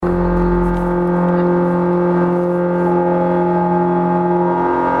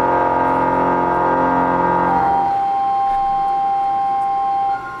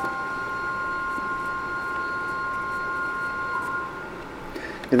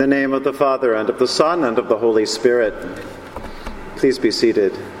the name of the Father, and of the Son, and of the Holy Spirit. Please be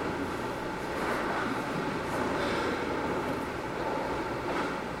seated.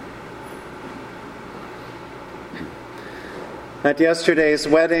 At yesterday's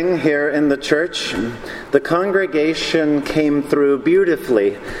wedding here in the church, the congregation came through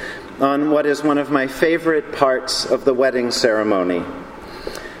beautifully on what is one of my favorite parts of the wedding ceremony.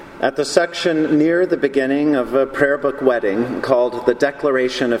 At the section near the beginning of a prayer book wedding called the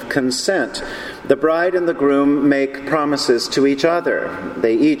Declaration of Consent, the bride and the groom make promises to each other.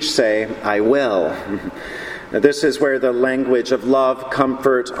 They each say, "I will." This is where the language of love,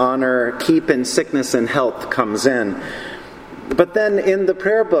 comfort, honor, keep in sickness and health comes in. But then in the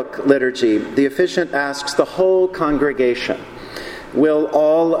prayer book liturgy, the officiant asks the whole congregation, "Will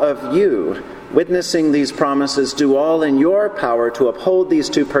all of you, witnessing these promises, do all in your power to uphold these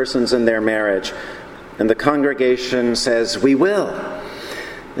two persons in their marriage?" And the congregation says, "We will."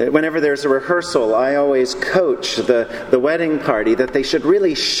 Whenever there's a rehearsal, I always coach the wedding party that they should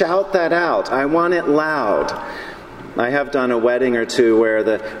really shout that out. I want it loud. I have done a wedding or two where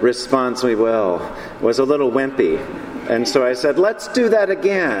the response, "We will," was a little wimpy. And so I said, "Let's do that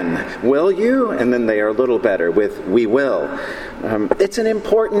again. Will you?" And then they are a little better with "we will." It's an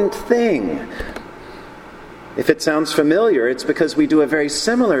important thing. If it sounds familiar, it's because we do a very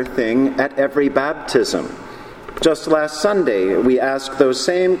similar thing at every baptism. Just last Sunday, we asked those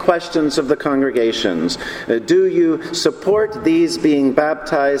same questions of the congregations. Do you support these being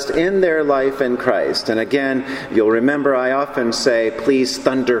baptized in their life in Christ? And again, you'll remember I often say, "Please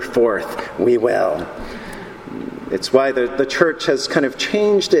thunder forth, we will." It's why the church has kind of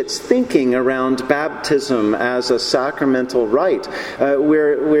changed its thinking around baptism as a sacramental rite.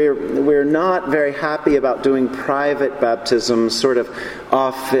 We're not very happy about doing private baptisms sort of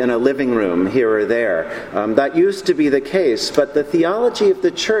off in a living room here or there. That used to be the case, but the theology of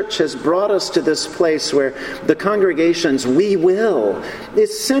the church has brought us to this place where the congregation's "we will"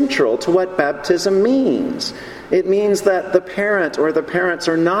 is central to what baptism means. It means that the parent or the parents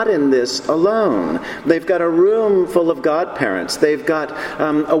are not in this alone. They've got a room full of godparents. They've got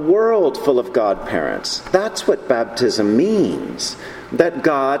a world full of godparents. That's what baptism means. That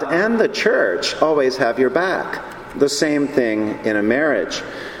God and the church always have your back. The same thing in a marriage.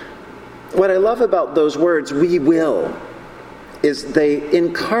 What I love about those words, "we will," is they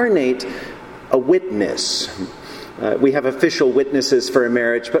incarnate a witness. We have official witnesses for a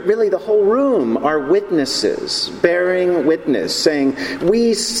marriage, but really the whole room are witnesses, bearing witness, saying,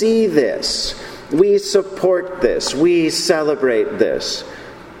 "We see this, we support this, we celebrate this."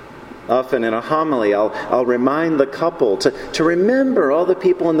 Often in a homily, I'll remind the couple to remember all the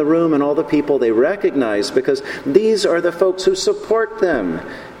people in the room and all the people they recognize, because these are the folks who support them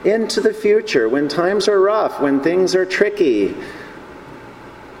into the future when times are rough, when things are tricky.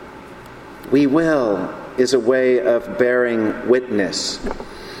 "We will" is a way of bearing witness.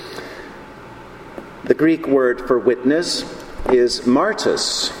 The Greek word for witness is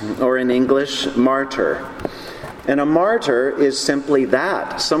martus, or in English, martyr. And a martyr is simply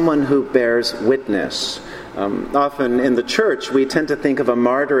that, someone who bears witness. Often in the church, we tend to think of a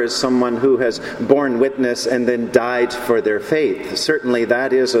martyr as someone who has borne witness and then died for their faith. Certainly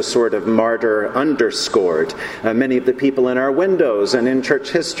that is a sort of martyr underscored. Many of the people in our windows and in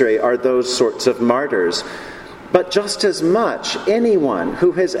church history are those sorts of martyrs. But just as much, anyone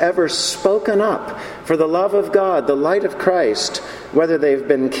who has ever spoken up for the love of God, the light of Christ, whether they've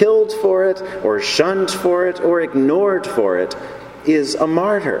been killed for it, or shunned for it, or ignored for it, is a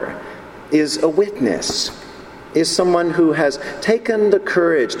martyr, is a witness, is someone who has taken the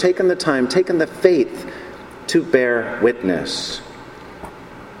courage, taken the time, taken the faith to bear witness.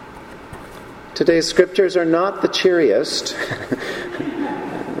 Today's scriptures are not the cheeriest.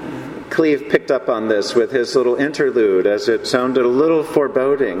 Cleve picked up on this with his little interlude, as it sounded a little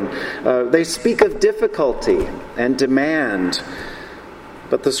foreboding. They speak of difficulty and demand,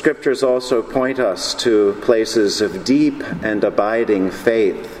 but the scriptures also point us to places of deep and abiding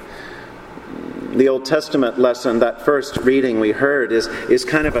faith. The Old Testament lesson, that first reading we heard, is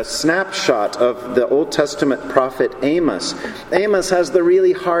kind of a snapshot of the Old Testament prophet Amos. Amos has the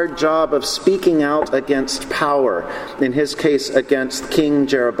really hard job of speaking out against power, in his case against King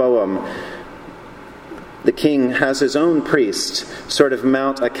Jeroboam. The king has his own priest sort of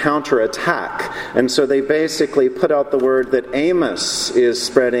mount a counterattack. And so they basically put out the word that Amos is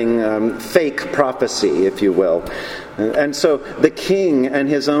spreading fake prophecy, if you will. And so the king and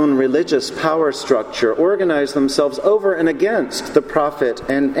his own religious power structure organize themselves over and against the prophet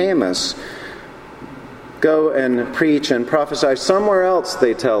and Amos. Go and preach and prophesy somewhere else,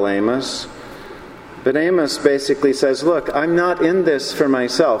 they tell Amos. But Amos basically says, look, I'm not in this for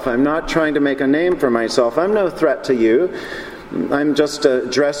myself. I'm not trying to make a name for myself. I'm no threat to you. I'm just a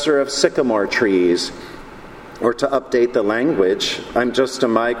dresser of sycamore trees. Or to update the language, I'm just a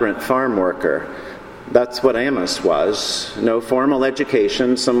migrant farm worker. That's what Amos was. No formal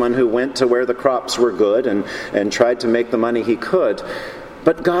education, someone who went to where the crops were good and tried to make the money he could.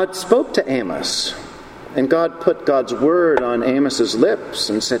 But God spoke to Amos. And God put God's word on Amos's lips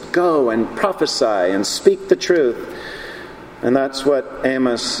and said, go and prophesy and speak the truth. And that's what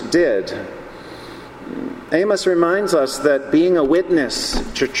Amos did. Amos reminds us that being a witness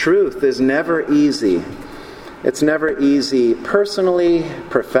to truth is never easy. It's never easy personally,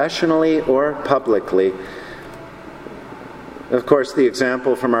 professionally, or publicly. Of course, the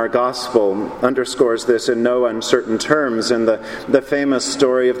example from our gospel underscores this in no uncertain terms in the famous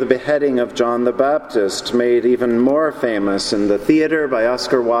story of the beheading of John the Baptist, made even more famous in the theater by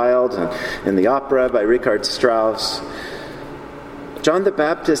Oscar Wilde and in the opera by Richard Strauss. John the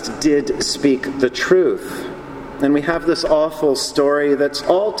Baptist did speak the truth. And we have this awful story that's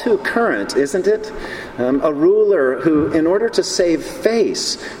all too current, isn't it? A ruler who, in order to save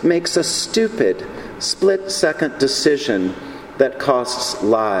face, makes a stupid, split-second decision that costs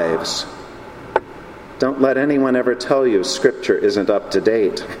lives. Don't let anyone ever tell you Scripture isn't up to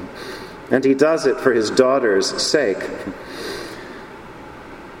date. And he does it for his daughter's sake.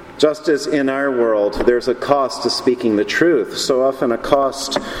 Just as in our world, there's a cost to speaking the truth, so often a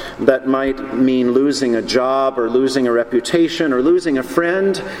cost that might mean losing a job or losing a reputation or losing a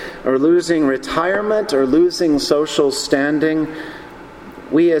friend or losing retirement or losing social standing,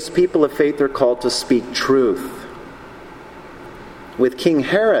 we as people of faith are called to speak truth. With King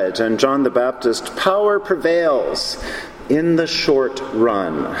Herod and John the Baptist, power prevails in the short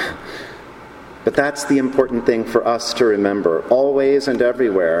run. But that's the important thing for us to remember, always and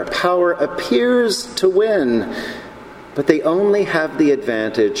everywhere. Power appears to win, but they only have the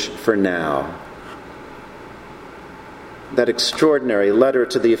advantage for now. That extraordinary letter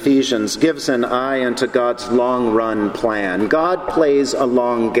to the Ephesians gives an eye into God's long-run plan. God plays a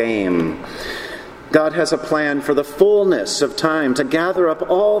long game. God has a plan for the fullness of time to gather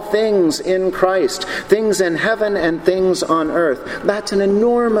up all things in Christ, things in heaven and things on earth. That's an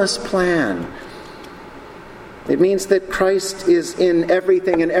enormous plan. It means that Christ is in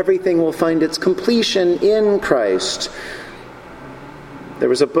everything, and everything will find its completion in Christ. There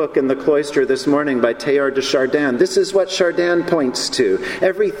was a book in the cloister this morning by Teilhard de Chardin. This is what Chardin points to.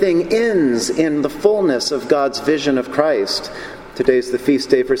 Everything ends in the fullness of God's vision of Christ. Today's the feast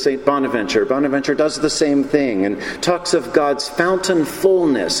day for St. Bonaventure. Bonaventure does the same thing and talks of God's fountain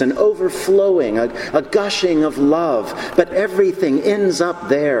fullness and overflowing, a gushing of love. But everything ends up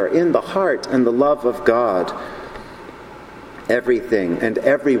there in the heart and the love of God. Everything and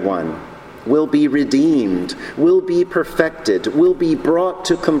everyone will be redeemed, will be perfected, will be brought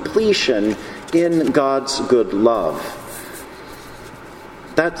to completion in God's good love.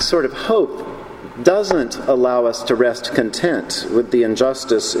 That sort of hope doesn't allow us to rest content with the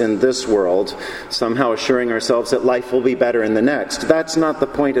injustice in this world, somehow assuring ourselves that life will be better in the next. That's not the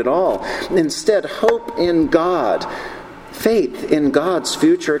point at all. Instead, hope in God, faith in God's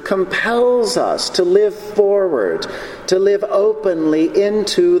future compels us to live forward, to live openly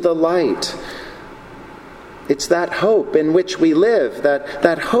into the light. It's that hope in which we live,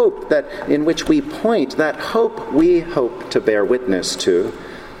 that hope that in which we point, that hope we hope to bear witness to.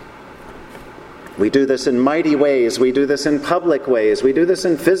 We do this in mighty ways. We do this in public ways. We do this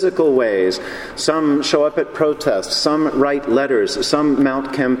in physical ways. Some show up at protests. Some write letters. Some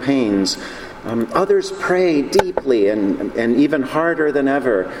mount campaigns. Others pray deeply and even harder than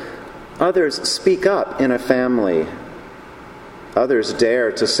ever. Others speak up in a family. Others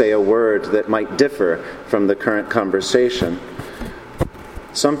dare to say a word that might differ from the current conversation.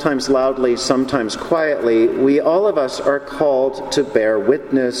 Sometimes loudly, sometimes quietly, we all of us are called to bear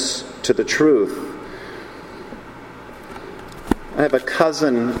witness to the truth. I have a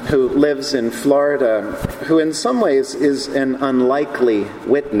cousin who lives in Florida who in some ways is an unlikely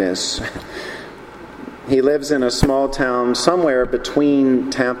witness. He lives in a small town somewhere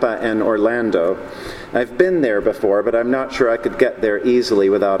between Tampa and Orlando. I've been there before, but I'm not sure I could get there easily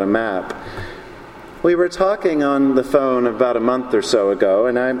without a map. We were talking on the phone about a month or so ago,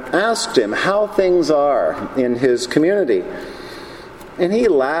 and I asked him how things are in his community. And he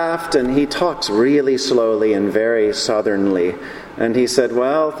laughed, and he talks really slowly and very southernly. And he said,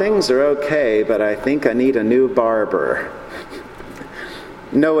 well, things are okay, but I think I need a new barber.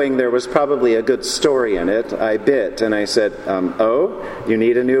 Knowing there was probably a good story in it, I bit, and I said, oh, you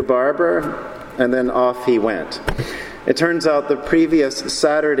need a new barber? And then off he went. It turns out the previous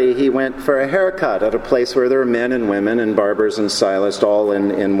Saturday he went for a haircut at a place where there were men and women and barbers and stylists all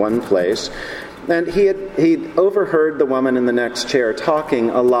in one place. And he'd overheard the woman in the next chair talking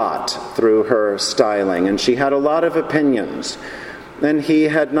a lot through her styling, and she had a lot of opinions. And he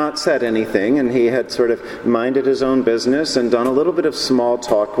had not said anything, and he had sort of minded his own business and done a little bit of small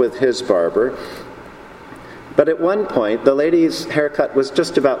talk with his barber. But at one point, the lady's haircut was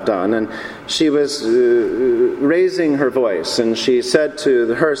just about done, and she was raising her voice, and she said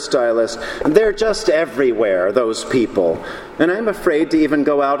to her stylist, "They're just everywhere, those people. And I'm afraid to even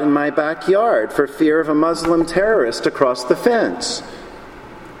go out in my backyard for fear of a Muslim terrorist across the fence."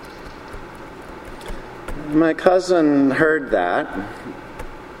 My cousin heard that,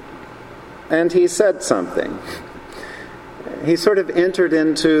 and he said something. He sort of entered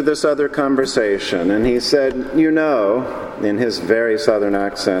into this other conversation, and he said, in his very southern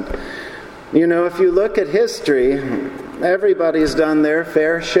accent, if you look at history, everybody's done their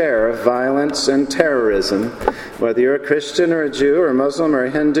fair share of violence and terrorism. Whether you're a Christian or a Jew or a Muslim or a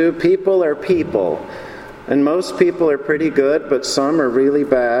Hindu, people are people. And most people are pretty good, but some are really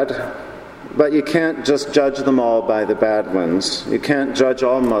bad. But you can't just judge them all by the bad ones. You can't judge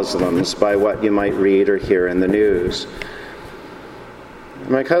all Muslims by what you might read or hear in the news.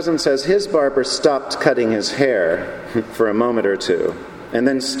 My cousin says his barber stopped cutting his hair for a moment or two and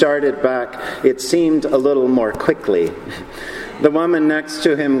then started back, it seemed, a little more quickly. The woman next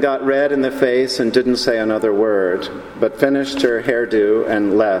to him got red in the face and didn't say another word, but finished her hairdo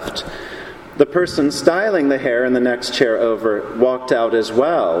and left. The person styling the hair in the next chair over walked out as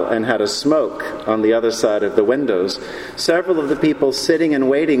well and had a smoke on the other side of the windows. Several of the people sitting and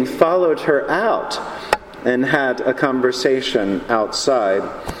waiting followed her out and had a conversation outside.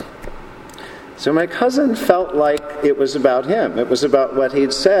 So my cousin felt like it was about him. It was about what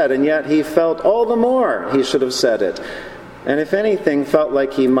he'd said, and yet he felt all the more he should have said it. And if anything, felt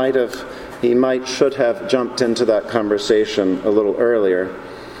like he should have jumped into that conversation a little earlier.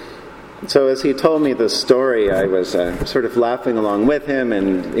 So as he told me this story, I was sort of laughing along with him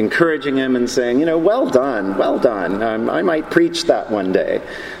and encouraging him and saying, well done. I might preach that one day.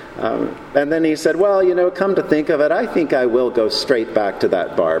 And then he said, come to think of it, I think I will go straight back to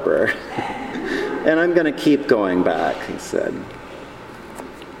that barber. And I'm going to keep going back, he said.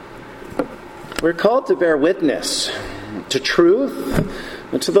 We're called to bear witness to truth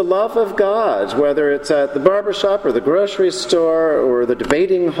and to the love of God, whether it's at the barbershop or the grocery store or the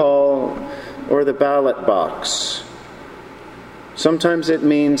debating hall or the ballot box. Sometimes it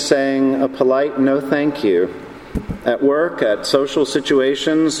means saying a polite no thank you at work, at social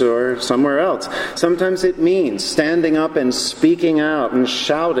situations, or somewhere else. Sometimes it means standing up and speaking out and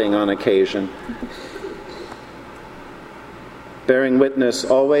shouting on occasion. Bearing witness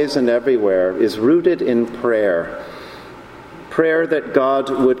always and everywhere is rooted in prayer. Prayer that God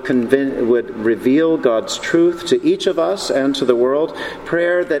would reveal God's truth to each of us and to the world.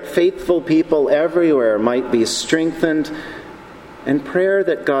 Prayer that faithful people everywhere might be strengthened. And prayer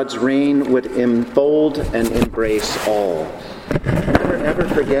that God's reign would enfold and embrace all. Never ever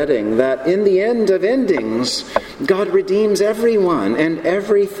forgetting that in the end of endings, God redeems everyone and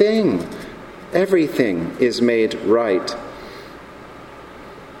everything. Everything is made right.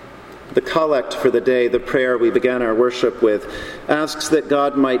 The collect for the day, the prayer we began our worship with, asks that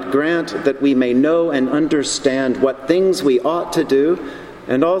God might grant that we may know and understand what things we ought to do,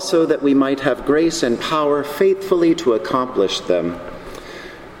 and also that we might have grace and power faithfully to accomplish them.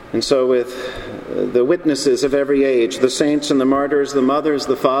 And so with the witnesses of every age, the saints and the martyrs, the mothers,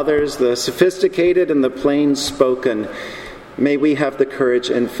 the fathers, the sophisticated and the plain spoken, may we have the courage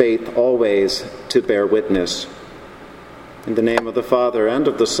and faith always to bear witness. In the name of the Father, and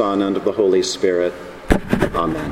of the Son, and of the Holy Spirit. Amen.